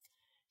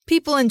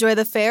People enjoy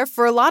the fair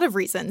for a lot of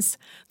reasons.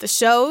 The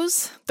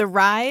shows, the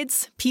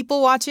rides, people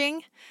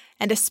watching,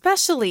 and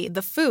especially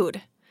the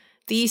food.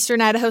 The Eastern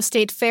Idaho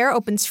State Fair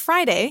opens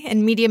Friday,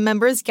 and media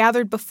members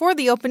gathered before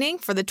the opening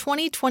for the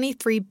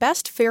 2023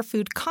 Best Fair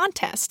Food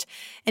Contest,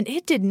 and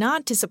it did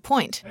not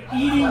disappoint.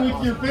 Eating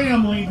with your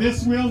family,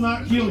 this will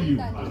not kill you.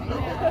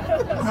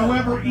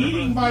 However,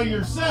 eating by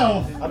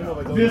yourself,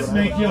 this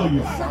may kill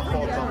you.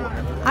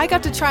 I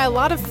got to try a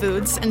lot of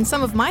foods, and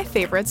some of my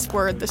favorites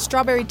were the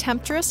Strawberry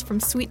Temptress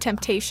from Sweet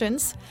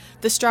Temptations,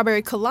 the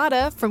Strawberry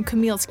Colada from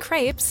Camille's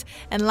Crepes,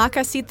 and La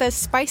Casita's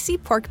Spicy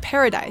Pork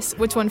Paradise,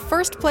 which won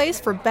first place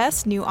for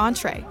Best New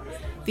Entree.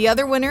 The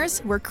other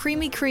winners were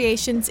Creamy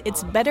Creations'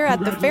 It's Better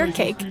at the Fair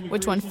Cake,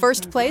 which won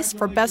first place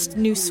for Best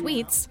New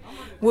Sweets.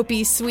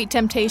 Whoopi's Sweet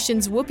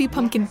Temptations' Whoopie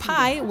Pumpkin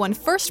Pie won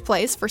first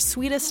place for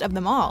Sweetest of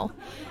Them All.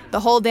 The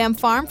Whole Damn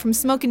Farm from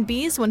Smokin'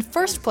 Bees won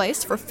first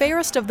place for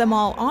Fairest of Them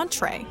All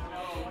Entree.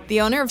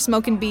 The owner of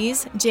Smokin'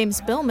 Bees,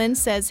 James Billman,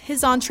 says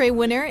his entree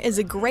winner is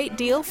a great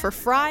deal for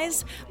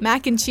fries,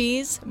 mac and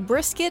cheese,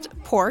 brisket,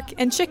 pork,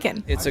 and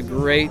chicken. It's a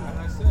great,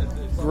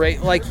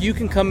 like you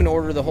can come and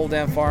order the whole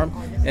damn farm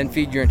and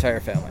feed your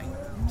entire family.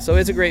 So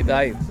it's a great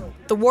value.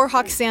 The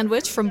Warhawk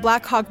sandwich from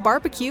Black Hawk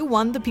Barbecue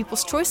won the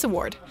People's Choice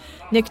Award.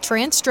 Nick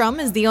Transtrom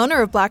is the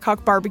owner of Black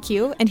Hawk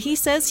Barbecue, and he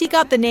says he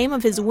got the name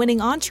of his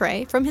winning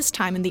entree from his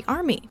time in the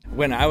Army.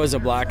 When I was a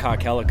Black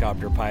Hawk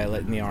helicopter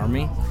pilot in the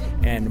Army,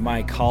 and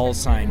my call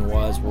sign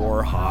was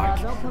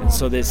Warhawk, and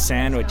so this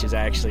sandwich is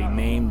actually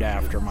named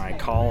after my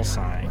call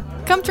sign.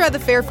 Come try the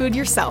fair food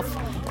yourself.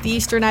 The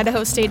Eastern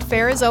Idaho State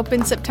Fair is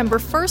open September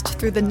 1st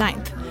through the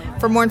 9th.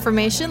 For more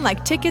information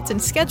like tickets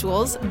and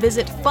schedules,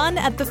 visit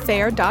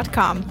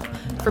funatthefair.com.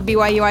 For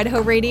BYU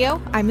Idaho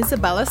Radio, I'm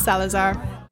Isabella Salazar.